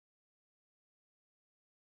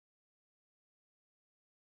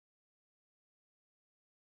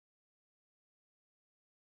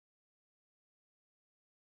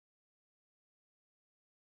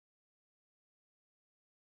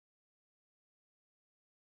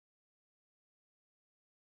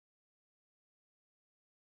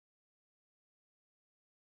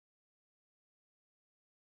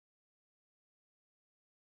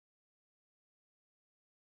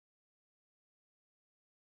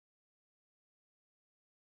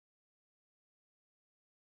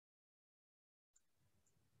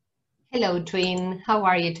Hello, Tween. How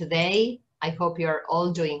are you today? I hope you're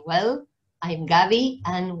all doing well. I'm Gabi,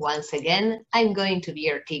 and once again, I'm going to be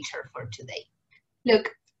your teacher for today.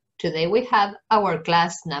 Look, today we have our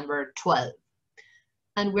class number 12,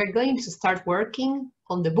 and we're going to start working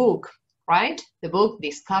on the book, right? The book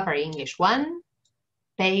Discover English 1,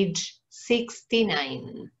 page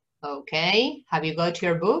 69. Okay, have you got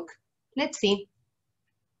your book? Let's see.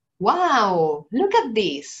 Wow, look at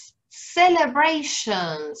this.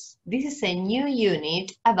 Celebrations. This is a new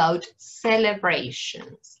unit about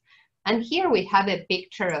celebrations. And here we have a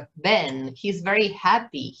picture of Ben. He's very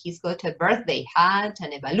happy. He's got a birthday hat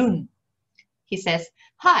and a balloon. He says,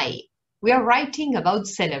 "Hi, we are writing about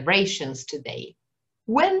celebrations today.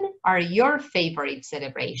 When are your favorite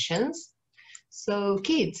celebrations?" So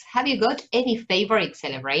kids, have you got any favorite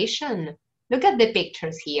celebration? Look at the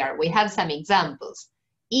pictures here. We have some examples.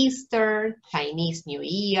 Easter, Chinese New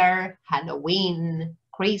Year, Halloween,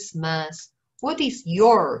 Christmas. What is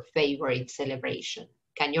your favorite celebration?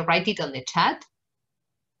 Can you write it on the chat?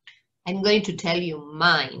 I'm going to tell you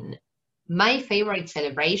mine. My favorite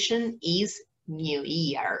celebration is New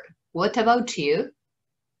Year. What about you?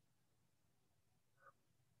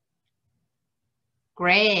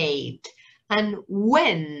 Great. And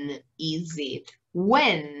when is it?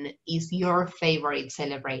 When is your favorite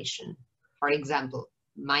celebration? For example,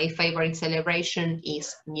 my favorite celebration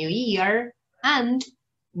is New Year, and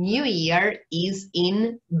New Year is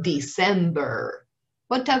in December.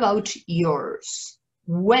 What about yours?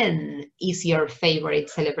 When is your favorite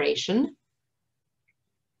celebration?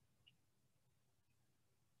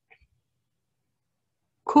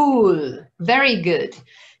 Cool, very good.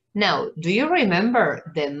 Now, do you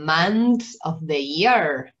remember the months of the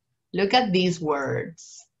year? Look at these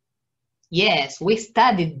words. Yes, we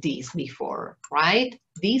studied this before, right?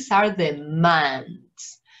 These are the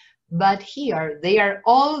months. But here they are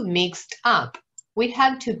all mixed up. We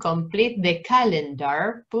have to complete the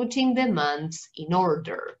calendar, putting the months in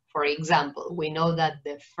order. For example, we know that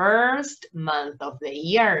the first month of the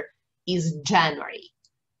year is January.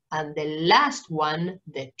 And the last one,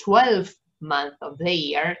 the 12th month of the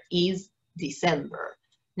year, is December.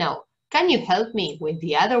 Now, can you help me with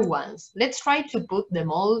the other ones? Let's try to put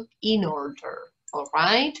them all in order, all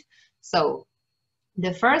right? So,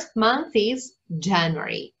 the first month is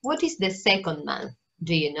January. What is the second month?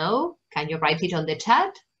 Do you know? Can you write it on the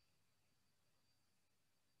chat?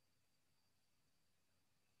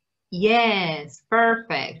 Yes,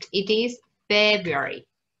 perfect. It is February.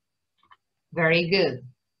 Very good.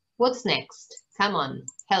 What's next? Come on,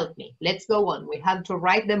 help me. Let's go on. We have to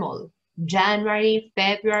write them all. January,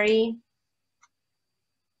 February,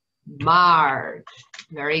 March.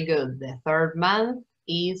 Very good. The third month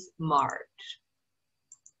is March.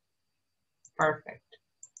 Perfect.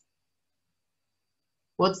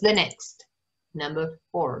 What's the next? Number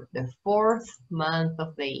 4, the fourth month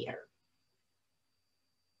of the year.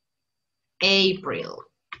 April.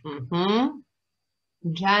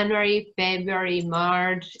 January, February,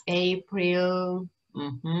 March, April.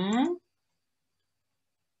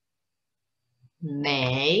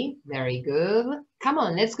 May, very good. Come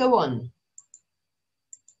on, let's go on.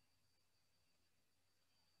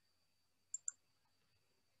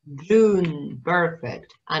 June,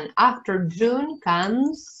 perfect. And after June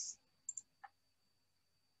comes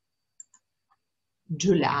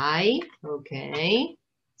July, okay.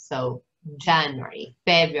 So January,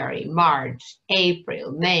 February, March,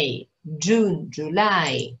 April, May, June,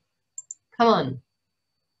 July. Come on.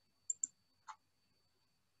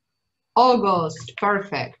 August,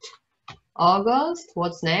 perfect. August,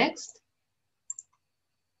 what's next?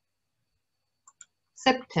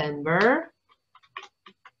 September.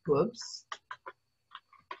 Whoops.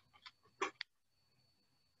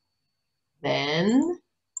 Then,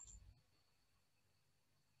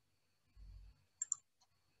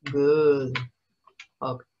 good.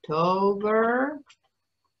 October.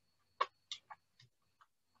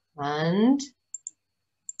 And,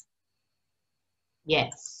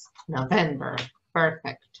 yes, November.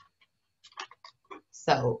 Perfect.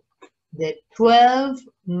 So, the 12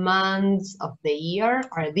 months of the year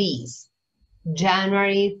are these.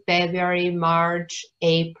 January, February, March,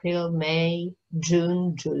 April, May,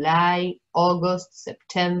 June, July, August,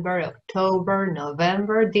 September, October,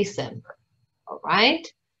 November, December. All right?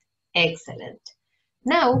 Excellent.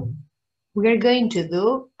 Now, we're going to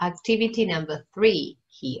do activity number 3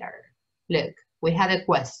 here. Look, we have a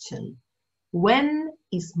question. When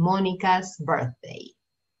is Monica's birthday?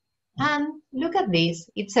 And look at this.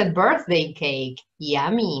 It's a birthday cake.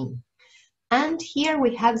 Yummy. And here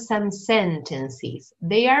we have some sentences.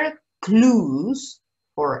 They are clues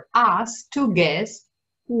for us to guess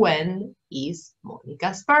when is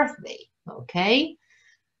Monica's birthday, okay?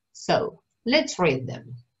 So, let's read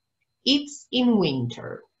them. It's in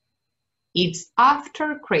winter. It's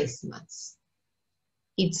after Christmas.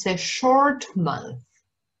 It's a short month.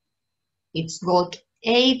 It's got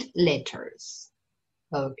 8 letters,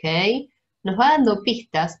 okay? Nos va dando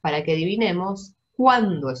pistas para que adivinemos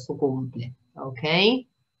cuándo es su cumple, okay?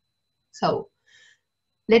 So,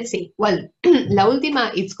 let's see. Well, la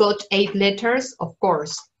última, it's got 8 letters, of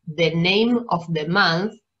course. The name of the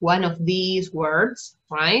month, one of these words,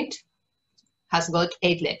 right, has got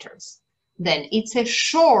 8 letters. Then, it's a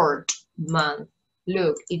short month.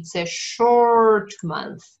 Look, it's a short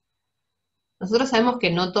month. Nosotros sabemos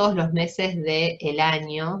que no todos los meses del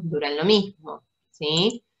año duran lo mismo,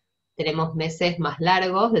 ¿sí? Tenemos meses más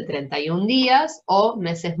largos de 31 días o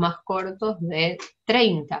meses más cortos de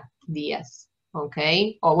 30 días, ¿ok?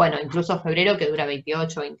 O bueno, incluso febrero que dura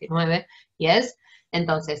 28, 29, ¿yes?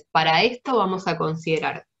 Entonces, para esto vamos a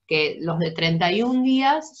considerar que los de 31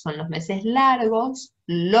 días son los meses largos,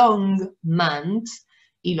 long months,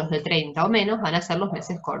 y los de 30 o menos van a ser los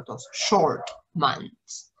meses cortos, short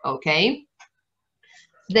months, ¿ok?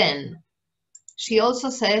 Then, she also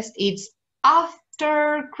says it's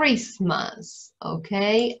after Christmas,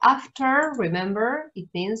 okay? After, remember, it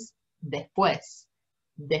means después.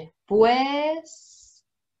 Después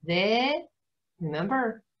de,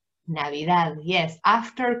 remember, Navidad, yes,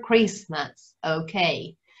 after Christmas,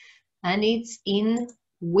 okay. And it's in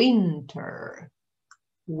winter.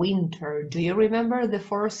 Winter, do you remember the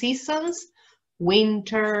 4 seasons?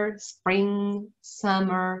 Winter, spring,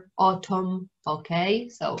 summer, autumn, okay?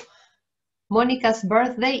 So, Monica's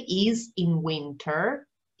birthday is in winter,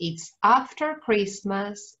 it's after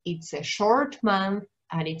Christmas, it's a short month,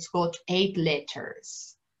 and it's got 8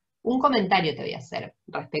 letters. Un comentario te voy a hacer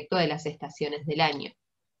respecto de las estaciones del año.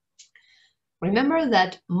 Remember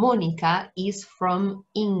that Monica is from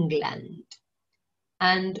England,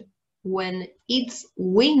 and when it's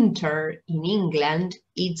winter in England,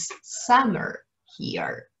 it's summer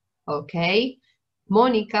here, okay?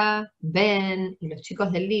 Mónica, Ben y los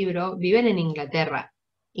chicos del libro viven en Inglaterra.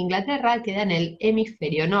 Inglaterra queda en el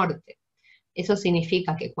hemisferio norte. Eso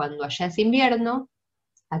significa que cuando allá es invierno,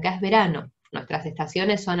 acá es verano. Nuestras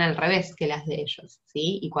estaciones son al revés que las de ellos,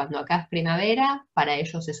 ¿sí? Y cuando acá es primavera, para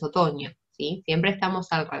ellos es otoño, ¿sí? Siempre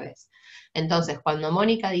estamos al revés. Entonces, cuando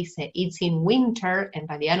Mónica dice it's in winter, en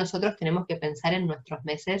realidad nosotros tenemos que pensar en nuestros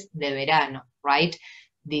meses de verano, right?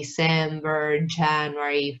 December,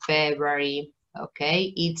 January, February,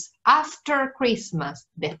 okay? It's after Christmas,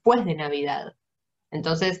 después de Navidad.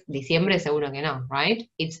 Entonces, diciembre seguro que no, right?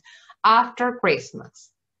 It's after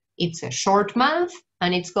Christmas. It's a short month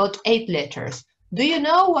and it's got 8 letters. Do you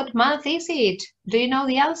know what month is it? Do you know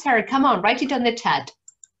the answer? Come on, write it on the chat.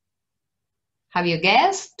 Have you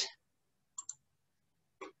guessed?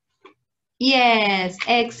 Yes,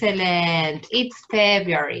 excellent. It's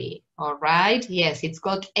February. All right. Yes, it's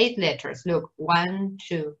got 8 letters. Look, 1,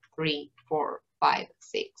 2, 3, 4, 5,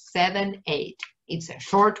 6, 7, 8. It's a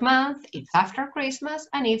short month. It's after Christmas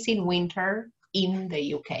and it's in winter in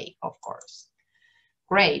the UK, of course.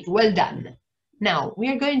 Great. Well done. Now we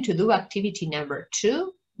are going to do activity number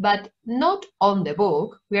 2, but not on the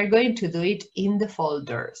book. We are going to do it in the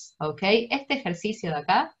folders. Okay. Este ejercicio de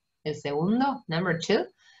acá, el segundo, number 2,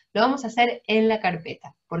 lo vamos a hacer en la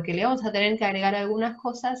carpeta, porque le vamos a tener que agregar algunas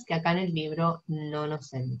cosas que acá en el libro no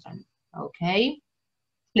nos entran, ¿ok?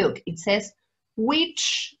 Look, it says,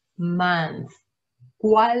 which month?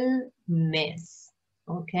 ¿Cuál mes?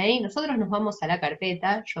 ¿Ok? Nosotros nos vamos a la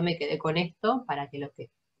carpeta, yo me quedé con esto para que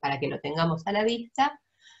lo tengamos a la vista,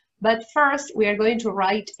 but first we are going to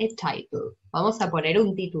write a title. Vamos a poner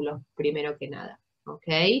un título, primero que nada, ¿ok?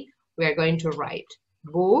 We are going to write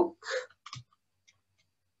book,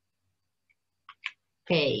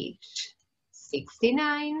 page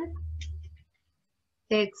 69,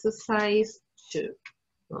 exercise 2.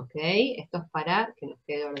 ¿Ok? Esto es para que nos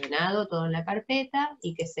quede ordenado todo en la carpeta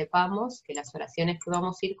y que sepamos que las oraciones que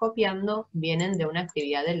vamos a ir copiando vienen de una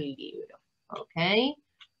actividad del libro. ¿Ok?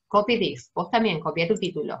 Copy this. Vos también copia tu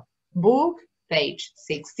título. Book, page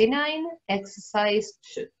 69, exercise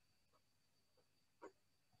 2.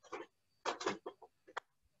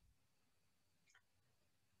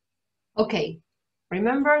 Ok.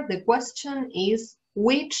 Remember, the question is,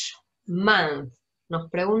 which month? Nos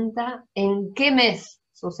pregunta, ¿en qué mes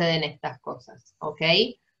suceden estas cosas? ¿Ok?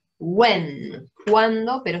 When,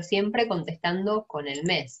 ¿cuándo? Pero siempre contestando con el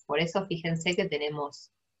mes. Por eso fíjense que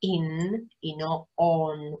tenemos in y no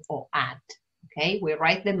on o at. ¿Ok? We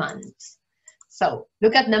write the months. So,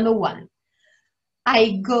 look at number 1.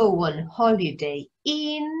 I go on holiday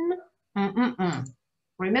in...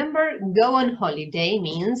 remember, go on holiday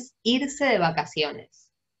means irse de vacaciones,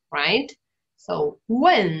 right? So,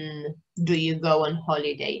 when do you go on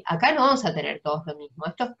holiday? Acá no vamos a tener todos lo mismo,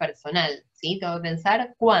 esto es personal, ¿sí? Tengo que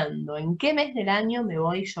pensar cuándo, en qué mes del año me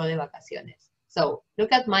voy yo de vacaciones. So,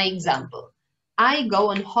 look at my example. I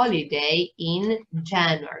go on holiday in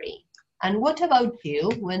January. And what about you?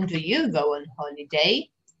 When do you go on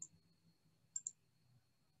holiday?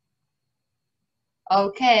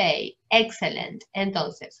 Ok, excellent.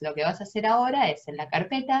 Entonces, lo que vas a hacer ahora es en la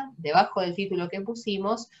carpeta, debajo del título que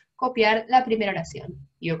pusimos, copiar la primera oración.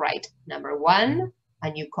 You write number 1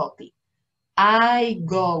 and you copy. I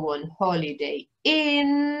go on holiday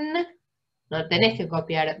in... No tenés que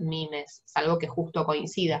copiar mi mes, salvo que justo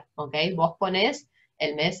coincida, ¿ok? Vos ponés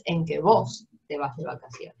el mes en que vos te vas de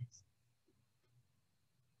vacaciones.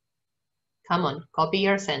 Come on, copy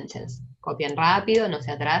your sentence. Copien rápido, no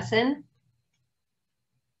se atrasen.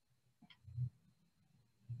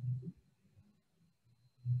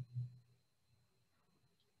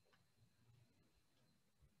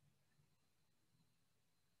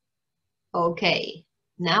 Okay,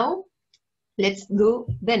 now let's do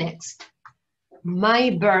the next. My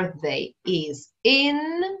birthday is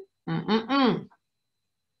in...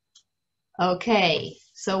 Okay,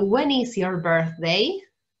 so when is your birthday?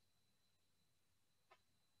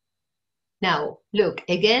 Now, look,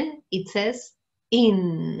 again, it says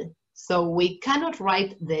in. So we cannot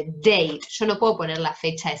write the date. Yo no puedo poner la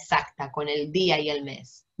fecha exacta con el día y el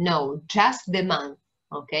mes. No, just the month.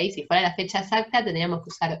 Okay, si fuera la fecha exacta tendríamos que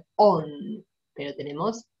usar on, pero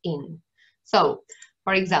tenemos in. So,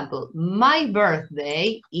 for example, my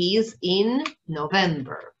birthday is in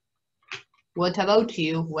November. What about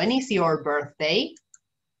you? When is your birthday?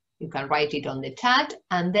 You can write it on the chat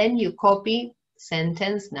and then you copy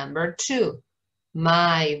sentence number 2.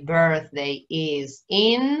 My birthday is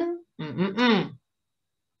in...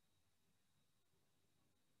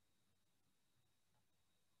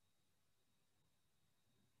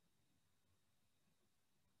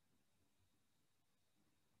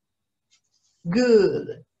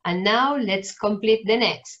 Good. And now let's complete the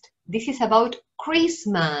next. This is about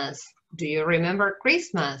Christmas. Do you remember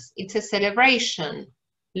Christmas? It's a celebration.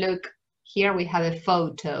 Look, here we have a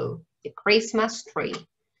photo, the Christmas tree.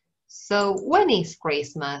 So when is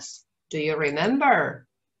Christmas? Do you remember?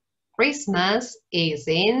 Christmas is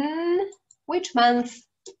in which month?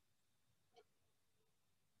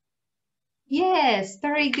 Yes,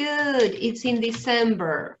 very good. It's in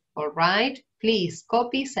December. All right. Please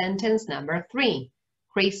copy sentence number 3.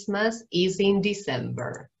 Christmas is in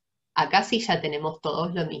December. Acá sí ya tenemos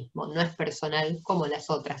todos lo mismo. No es personal como las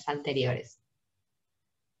otras anteriores.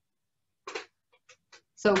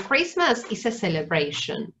 So Christmas is a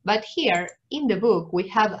celebration, but here in the book we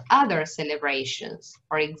have other celebrations.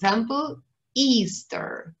 For example,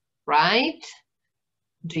 Easter, right?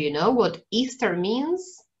 Do you know what Easter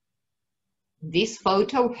means? This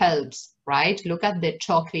photo helps, right? Look at the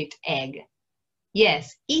chocolate egg.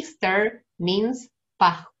 Yes, Easter means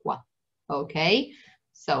Pascua, okay?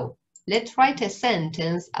 So let's write a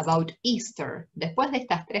sentence about Easter. Después de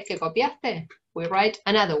estas 3 que copiaste, we write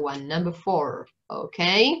another one, number 4.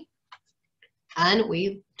 Okay, and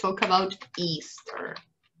we talk about Easter.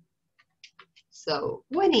 So,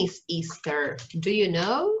 when is Easter? Do you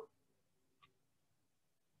know?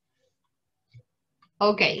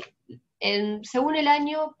 Okay, según el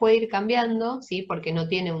año puede ir cambiando, ¿sí? Porque no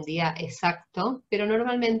tiene un día exacto, pero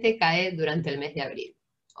normalmente cae durante el mes de abril.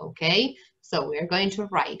 Okay, so we are going to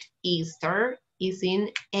write Easter is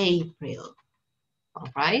in April. All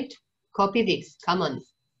right, copy this, come on.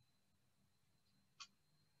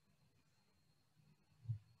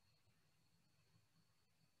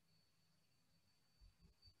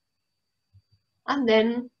 And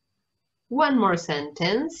then one more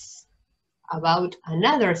sentence about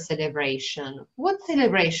another celebration. What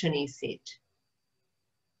celebration is it?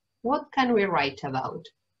 What can we write about?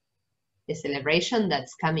 A celebration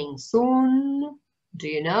that's coming soon. Do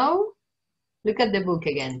you know? Look at the book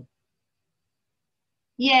again.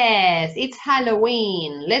 Yes, it's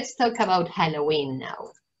Halloween. Let's talk about Halloween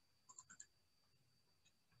now.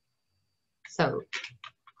 So,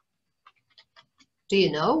 do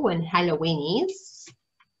you know when Halloween is?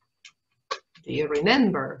 Do you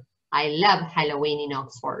remember? I love Halloween in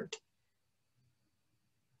Oxford.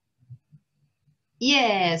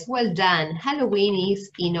 Yes, well done. Halloween is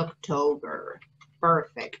in October.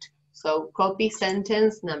 Perfect. So copy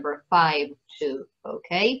sentence number 5 too,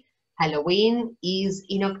 okay? Halloween is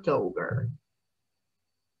in October.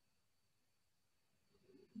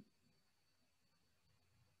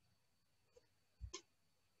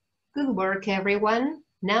 Good work, everyone.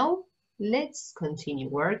 Now let's continue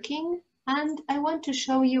working. And I want to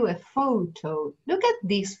show you a photo. Look at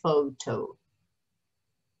this photo.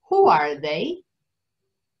 Who are they?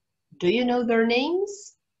 Do you know their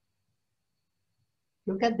names?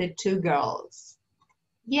 Look at the two girls.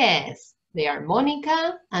 Yes, they are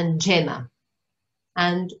Monica and Gemma.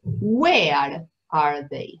 And where are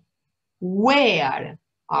they? Where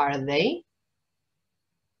are they?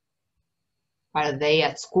 Are they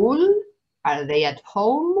at school? Are they at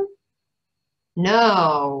home?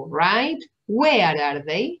 No, right? Where are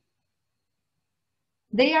they?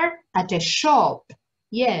 They are at a shop.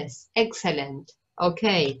 Yes, excellent.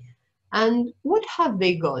 Okay. And what have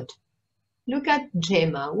they got? Look at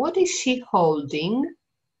Gemma. What is she holding?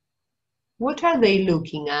 What are they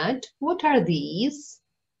looking at? What are these?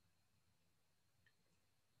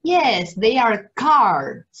 Yes, they are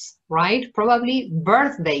cards, right? Probably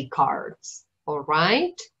birthday cards, all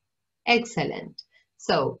right? Excellent.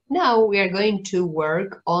 So now we are going to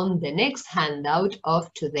work on the next handout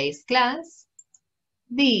of today's class.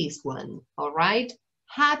 This one, all right?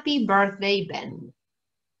 Happy birthday, Ben.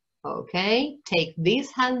 Okay, take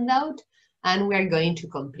this handout and we're going to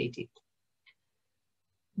complete it.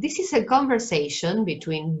 This is a conversation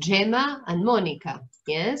between Gemma and Monica.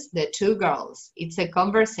 Yes, the two girls. It's a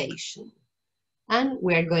conversation. And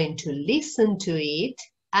we're going to listen to it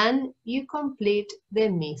and you complete the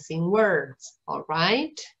missing words, all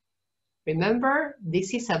right? Remember,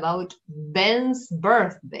 this is about Ben's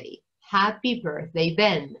birthday. Happy birthday,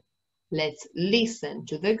 Ben. Let's listen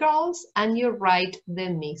to the girls and you write the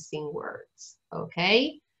missing words,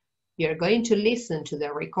 okay? You're going to listen to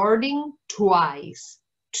the recording twice,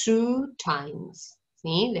 2 times,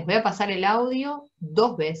 ¿sí? Les voy a pasar el audio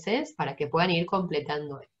 2 veces para que puedan ir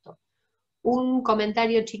completando esto. Un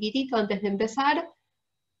comentario chiquitito antes de empezar.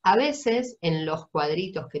 A veces en los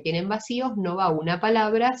cuadritos que tienen vacíos no va una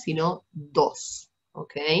palabra, sino 2,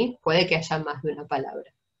 ¿ok? Puede que haya más de una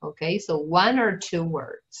palabra, ¿ok? So 1 or 2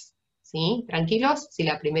 words, ¿sí? Tranquilos si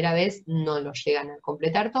la primera vez no lo llegan a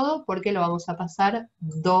completar todo porque lo vamos a pasar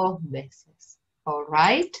 2 veces, all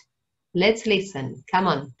right? Let's listen. Come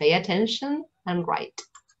on, pay attention and write.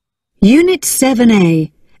 Unit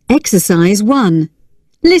 7A, Exercise 1.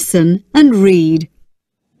 Listen and read.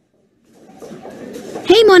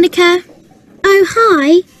 Hey, Monica. Oh,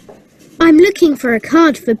 hi. I'm looking for a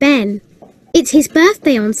card for Ben. It's his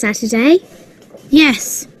birthday on Saturday.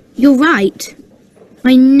 Yes, you're right.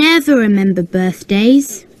 I never remember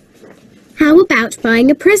birthdays. How about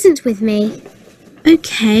buying a present with me?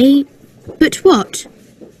 Okay, but what?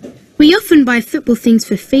 We often buy football things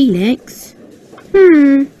for Felix.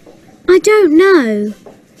 I don't know.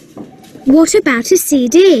 What about a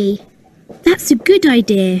CD? That's a good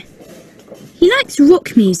idea. He likes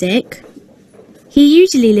rock music. He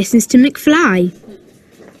usually listens to McFly.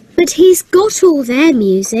 But he's got all their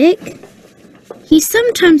music. He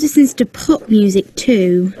sometimes listens to pop music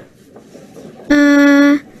too.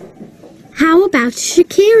 How about a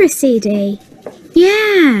Shakira CD?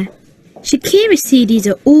 Yeah, Shakira CDs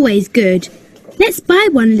are always good. Let's buy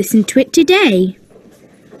one and listen to it today.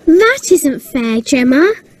 That isn't fair,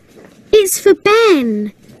 Gemma. It's for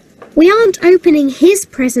Ben. We aren't opening his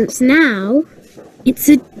presents now. It's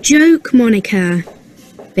a joke, Monica.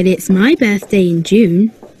 But it's my birthday in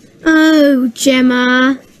June. Oh,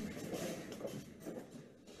 Gemma.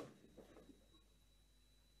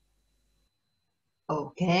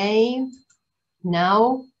 Okay,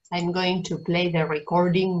 now I'm going to play the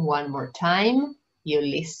recording one more time. You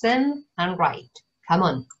listen and write. Come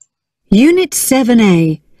on. Unit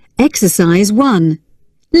 7A, Exercise 1.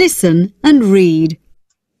 Listen and read.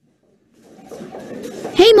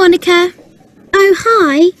 Hey, Monica. Oh,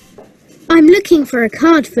 hi. I'm looking for a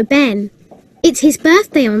card for Ben. It's his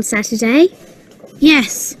birthday on Saturday.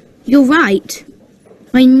 Yes, you're right.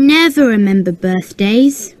 I never remember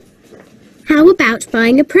birthdays. How about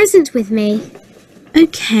buying a present with me?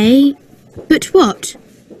 Okay, but what?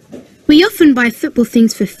 We often buy football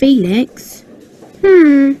things for Felix.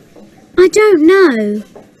 I don't know.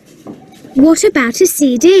 What about a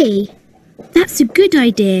CD? That's a good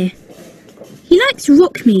idea. He likes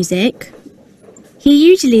rock music. He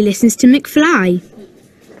usually listens to McFly.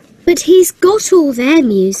 But he's got all their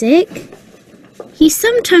music. He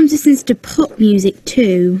sometimes listens to pop music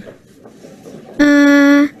too.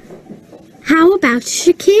 How about a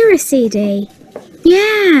Shakira CD?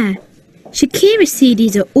 Yeah, Shakira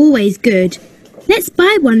CDs are always good. Let's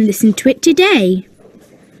buy one and listen to it today.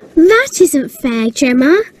 That isn't fair,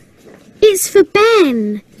 Gemma. It's for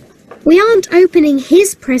Ben. We aren't opening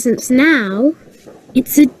his presents now.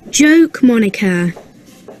 It's a joke, Monica.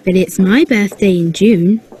 But it's my birthday in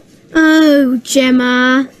June. Oh,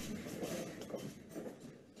 Gemma.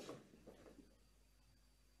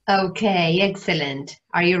 Okay, excellent.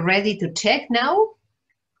 Are you ready to check now?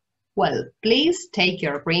 Well, please take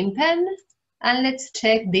your green pen and let's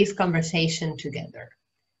check this conversation together.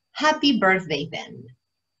 Happy birthday, Ben.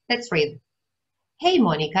 Let's read. Hey,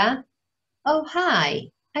 Monica. Oh,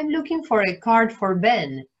 hi. I'm looking for a card for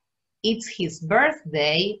Ben. It's his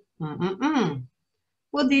birthday.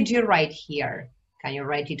 What did you write here? Can you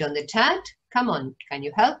write it on the chat? Come on, can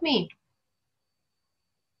you help me?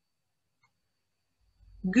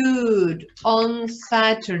 Good, on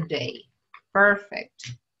Saturday.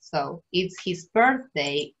 Perfect. So it's his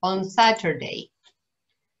birthday on Saturday.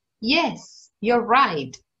 Yes, you're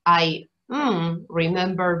right. I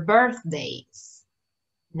remember birthdays.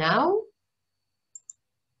 Now?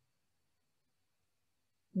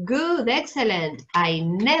 Good, excellent. I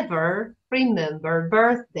never remember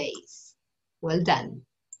birthdays. Well done.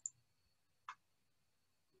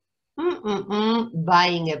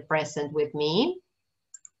 Buying a present with me.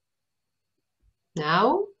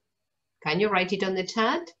 Now, can you write it on the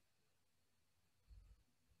chat?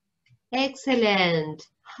 Excellent.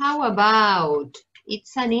 How about,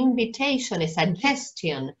 it's an invitation, a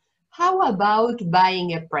suggestion. How about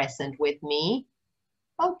buying a present with me?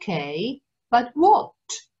 Okay, but what?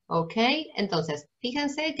 Okay, entonces,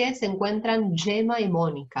 fíjense que se encuentran Gemma y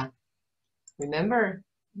Mónica. Remember,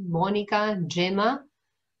 Mónica, Gemma,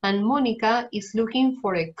 and Mónica is looking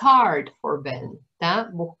for a card for Ben.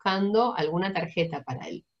 Está buscando alguna tarjeta para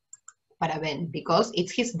él, para Ben, because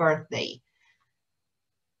it's his birthday.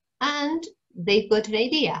 And they've got an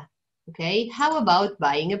idea. Okay, how about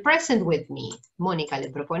buying a present with me? Mónica le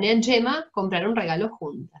propone a Gemma comprar un regalo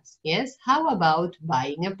juntas. Yes, how about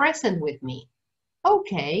buying a present with me?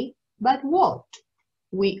 Okay, but what?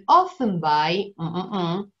 We often buy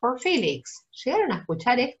for Felix. ¿Llegaron a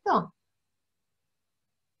escuchar esto?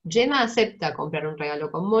 Gemma acepta comprar un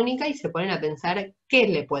regalo con Mónica y se ponen a pensar qué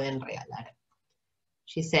le pueden regalar.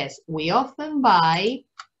 She says, we often buy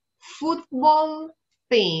football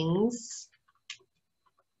things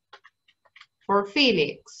for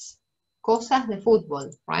Felix. Cosas de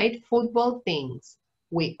fútbol, right? Football things.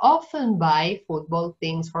 We often buy football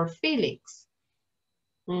things for Felix.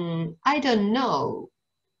 I don't know.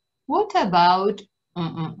 What about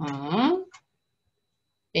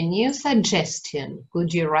a new suggestion?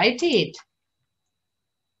 Could you write it?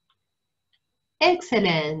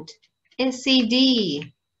 Excellent. A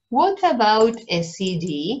CD. What about a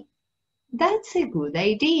CD? That's a good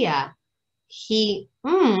idea.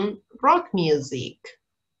 Rock music.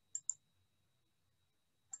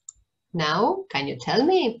 Now, can you tell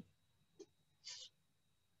me?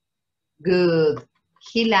 Good.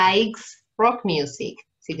 He likes rock music.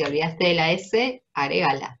 Si te olvidaste de la S,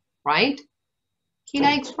 agrégala, right? He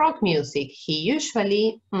likes rock music. He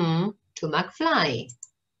usually to McFly.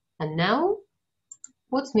 And now,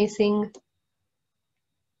 what's missing?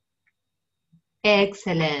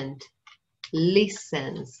 Excellent.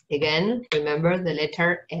 Listens. Again, remember the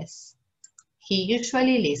letter S. He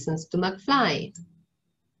usually listens to McFly.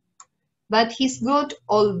 But he's got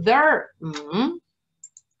older.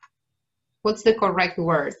 What's the correct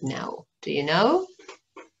word now? Do you know?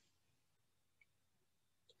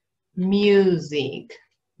 Music.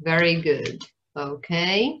 Very good.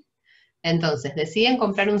 Okay. Entonces, deciden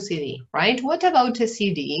comprar un CD, right? What about a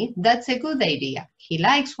CD? That's a good idea. He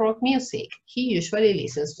likes rock music. He usually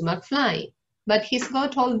listens to McFly. But he's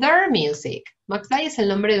got all their music. McFly es el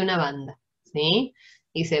nombre de una banda, ¿sí?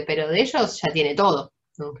 Dice, pero de ellos ya tiene todo,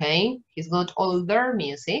 okay? He's got all their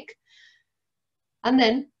music. And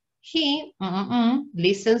then he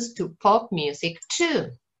listens to pop music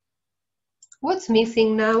too. What's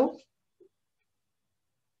missing now?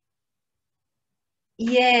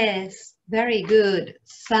 Yes, very good.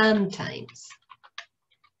 Sometimes.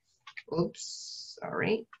 Oops,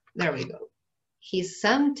 sorry. There we go. He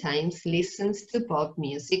sometimes listens to pop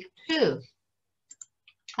music too.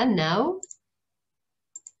 And now?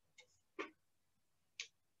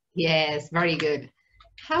 Yes, very good.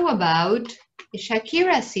 How about a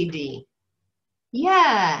Shakira CD?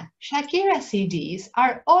 Yeah, Shakira CDs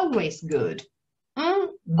are always good.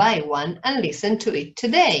 Buy one and listen to it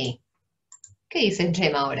today. ¿Qué dice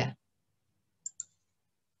Gemma ahora?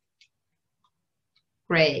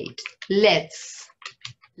 Great. Let's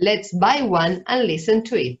buy one and listen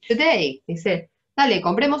to it today. Dice, dale,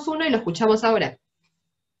 compremos uno y lo escuchamos ahora.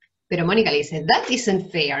 Pero Mónica le dice, that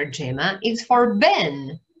isn't fair, Gemma. It's for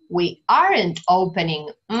Ben. We aren't opening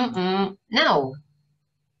now.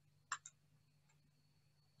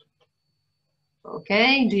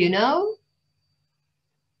 Okay, do you know?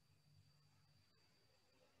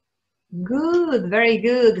 Good, very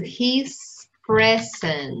good. His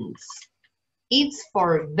presents. It's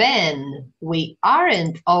for Ben. We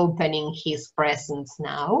aren't opening his presents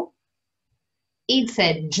now. It's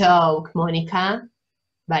a joke, Monica,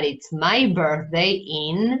 but it's my birthday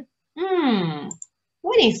in...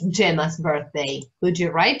 When is Gemma's birthday? Could you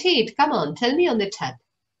write it? Come on, tell me on the chat.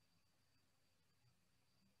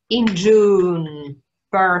 In June.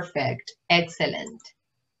 Perfect. Excellent.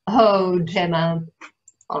 Oh, Gemma.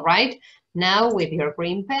 All right. Now with your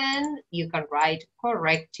green pen, you can write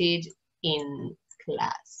corrected in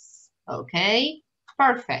class. Okay?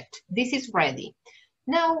 Perfect. This is ready.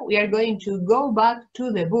 Now we are going to go back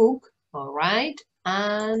to the book, all right,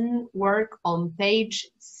 and work on page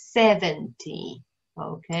 70.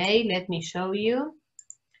 Okay, let me show you.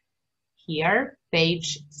 Here,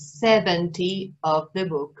 page 70 of the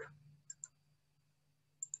book.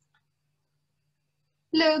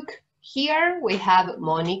 Look, here we have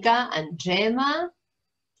Monica and Gemma.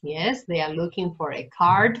 Yes, they are looking for a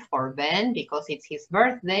card for Ben because it's his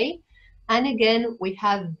birthday. And again, we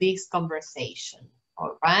have this conversation,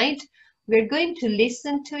 all right? We're going to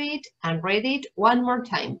listen to it and read it one more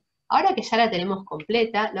time. Ahora que ya la tenemos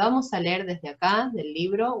completa, la vamos a leer desde acá, del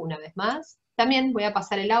libro, una vez más. También voy a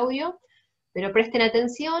pasar el audio, pero presten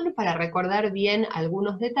atención para recordar bien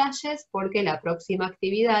algunos detalles porque la próxima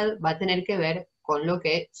actividad va a tener que ver con lo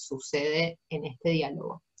que sucede en este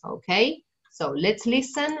diálogo, ¿ok? So let's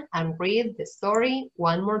listen and read the story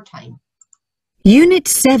one more time. Unit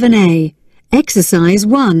 7A, Exercise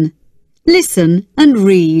 1. Listen and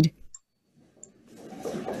read.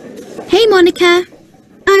 Hey, Monica.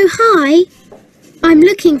 Oh, hi. I'm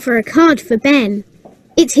looking for a card for Ben.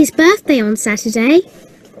 It's his birthday on Saturday.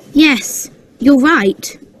 Yes, you're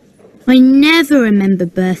right. I never remember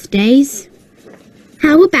birthdays.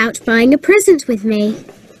 How about buying a present with me?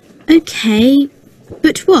 Okay,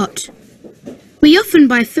 but what? We often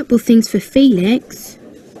buy football things for Felix.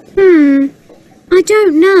 I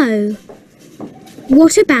don't know.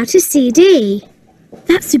 What about a CD?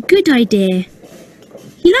 That's a good idea.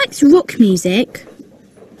 He likes rock music.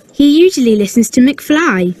 He usually listens to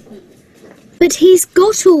McFly. But he's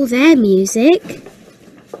got all their music.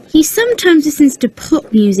 He sometimes listens to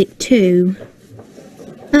pop music too.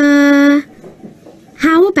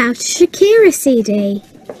 How about a Shakira CD?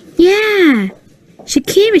 Yeah,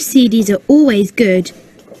 Shakira CDs are always good.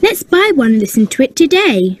 Let's buy one and listen to it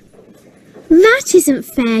today. That isn't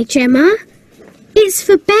fair, Gemma. It's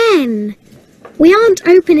for Ben. We aren't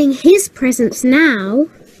opening his presents now.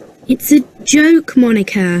 It's a joke,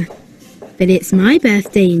 Monica. But it's my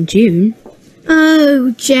birthday in June.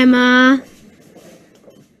 Oh, Gemma.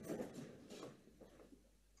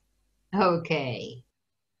 Okay.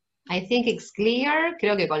 I think it's clear.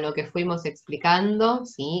 Creo que con lo que fuimos explicando,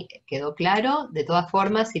 sí, quedó claro. De todas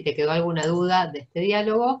formas, si te quedó alguna duda de este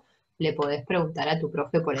diálogo, le podés preguntar a tu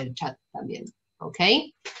profe por el chat también.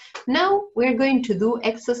 Okay? Now we're going to do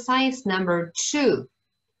exercise number 2.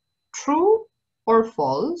 True or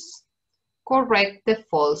false? Correct the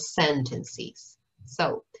false sentences.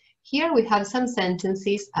 So, here we have some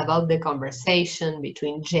sentences about the conversation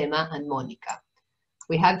between Gemma and Monica.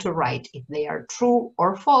 We have to write if they are true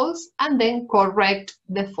or false and then correct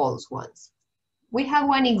the false ones. We have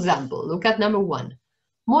one example. Look at number 1.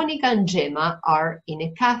 Monica and Gemma are in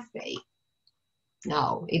a cafe.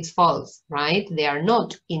 No, it's false, right? They are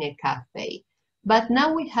not in a cafe. But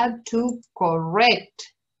now we have to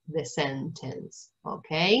correct the sentence,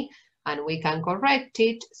 okay? And we can correct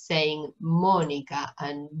it saying Monica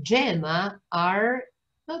and Gemma are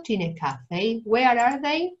not in a cafe. Where are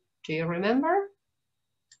they? Do you remember?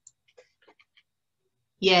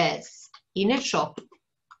 Yes, in a shop.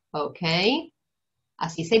 Ok.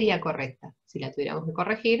 Así sería correcta. Si la tuviéramos que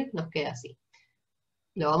corregir, nos queda así.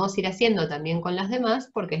 Lo vamos a ir haciendo también con las demás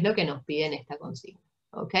porque es lo que nos piden esta consigna.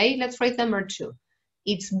 Ok, let's write number 2.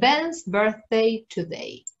 It's Ben's birthday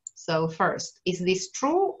today. So first, is this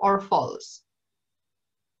true or false?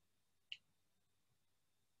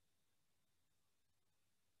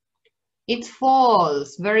 It's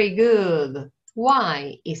false. Very good.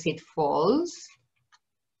 Why is it false?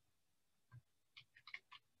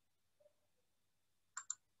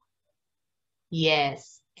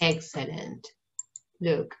 Yes, excellent.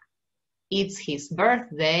 Look, it's his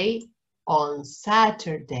birthday on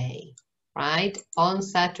Saturday, right? On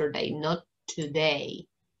Saturday, not today.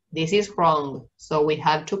 This is wrong, so we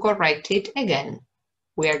have to correct it again.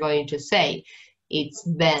 We are going to say, it's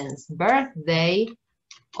Ben's birthday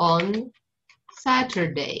on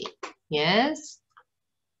Saturday. Yes?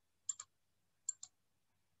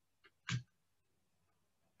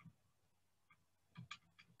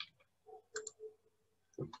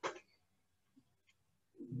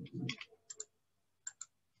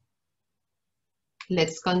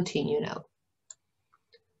 Let's continue now.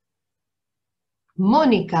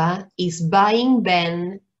 Monica is buying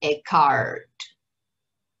Ben a card.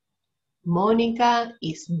 Monica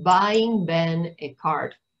is buying Ben a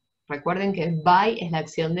card. Recuerden que buy es la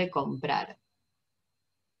acción de comprar.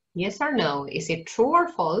 Yes or no? Is it true or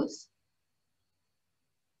false?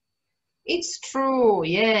 It's true,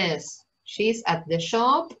 yes. She's at the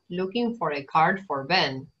shop looking for a card for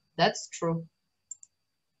Ben. That's true.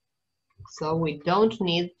 So we don't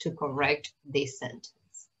need to correct this sentence.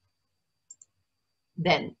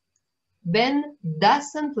 Then, Ben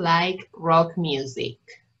doesn't like rock music.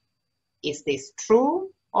 Is this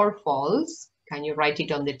true or false? Can you write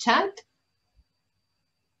it on the chat?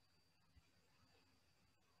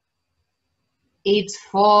 It's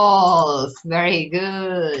false. Very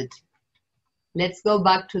good. Let's go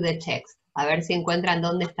back to the text. A ver si encuentran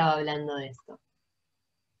dónde estaba hablando de esto.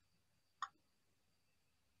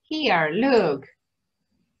 Here, look.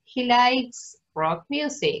 He likes rock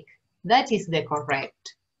music. That is the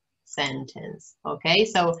correct sentence. Okay,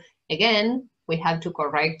 so again, we have to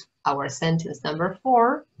correct our sentence number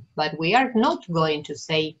 4, but we are not going to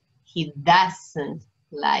say he doesn't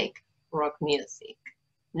like rock music.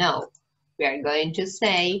 No, we are going to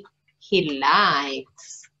say he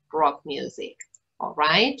likes rock music. All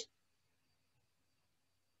right?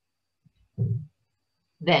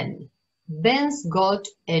 Then, Ben's got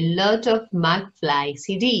a lot of McFly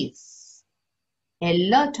CDs. A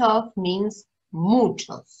lot of means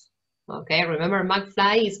muchos. Okay, remember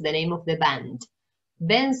McFly is the name of the band.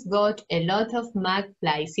 Ben's got a lot of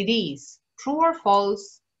McFly CDs. True or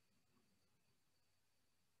false?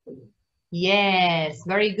 Yes,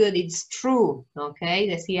 very good, it's true. Okay,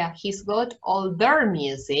 decía, he's got all their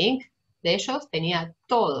music. De ellos tenía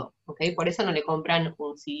todo. Okay, por eso no le compran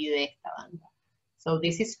un CD de esta banda. So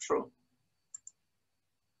this is true.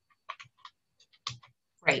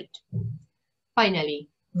 Great. Finally,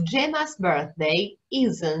 Gemma's birthday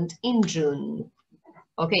isn't in June.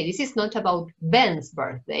 Okay, this is not about Ben's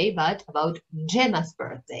birthday, but about Gemma's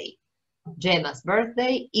birthday. Gemma's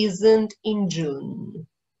birthday isn't in June.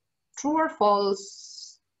 True or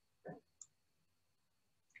false?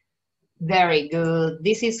 Very good.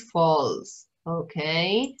 This is false.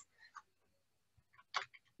 Okay.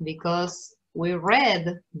 Because we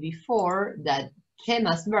read before that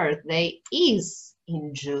Gemma's birthday is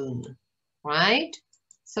in June, right?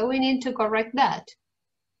 So we need to correct that.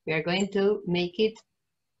 We are going to make it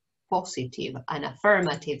positive, an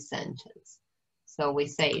affirmative sentence. So we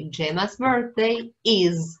say Gemma's birthday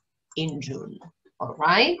is in June, all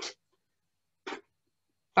right?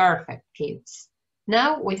 Perfect, kids.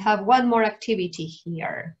 Now we have one more activity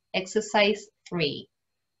here, exercise 3.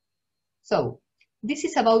 So this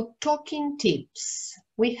is about talking tips.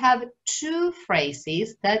 We have 2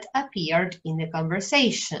 phrases that appeared in the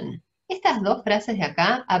conversation. Estas 2 frases de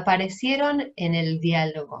acá aparecieron en el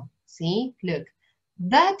diálogo, ¿sí? Look,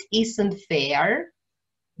 that isn't fair,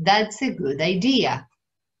 that's a good idea.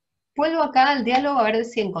 Vuelvo acá al diálogo a ver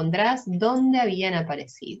si encontrás dónde habían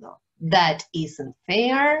aparecido. That isn't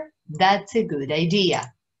fair, that's a good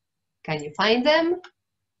idea. Can you find them?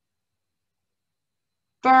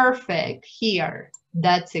 Perfect, here.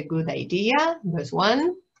 That's a good idea, verse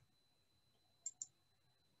 1.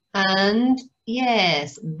 And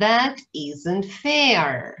yes, that isn't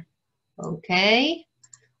fair. Ok.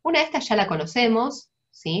 Una de estas ya la conocemos,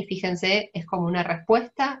 ¿sí? Fíjense, es como una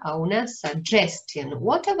respuesta a una suggestion.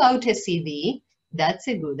 What about a CD? That's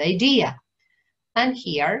a good idea. And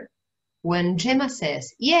here, when Gemma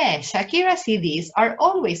says, yeah, Shakira CDs are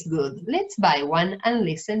always good. Let's buy one and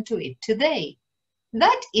listen to it today.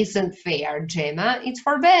 That isn't fair, Gemma. It's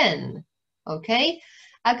for Ben. ¿Ok?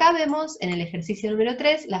 Acá vemos en el ejercicio número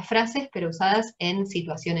 3 las frases pero usadas en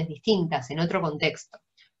situaciones distintas, en otro contexto.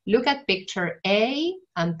 Look at picture A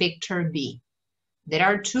and picture B. There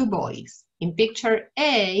are 2 boys. In picture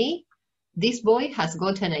A, this boy has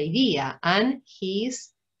got an idea and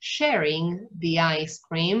he's sharing the ice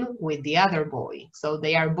cream with the other boy. So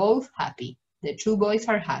they are both happy. The 2 boys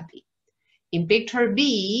are happy. In picture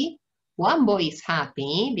B, one boy is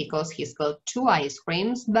happy because he's got 2 ice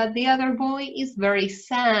creams, but the other boy is very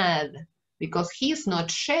sad because he's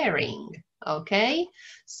not sharing, okay?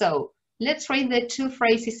 So let's read the 2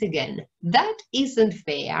 phrases again. That isn't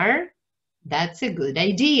fair. That's a good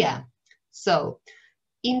idea. So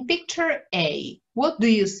in picture A, what do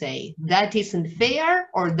you say? That isn't fair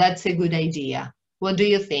or that's a good idea? What do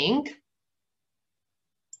you think?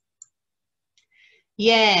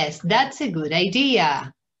 Yes, that's a good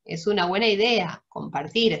idea. Es una buena idea,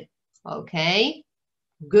 compartir, okay?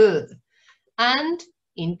 Good. And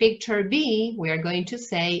In picture B, we are going to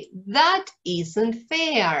say, that isn't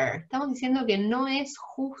fair. Estamos diciendo que no es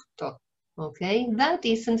justo. Okay, that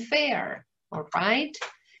isn't fair. All right?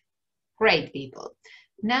 Great, people.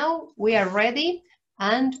 Now we are ready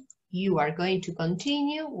and you are going to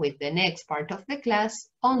continue with the next part of the class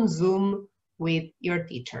on Zoom with your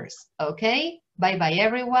teachers. Okay? Bye-bye,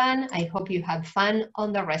 everyone. I hope you have fun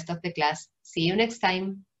on the rest of the class. See you next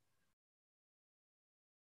time.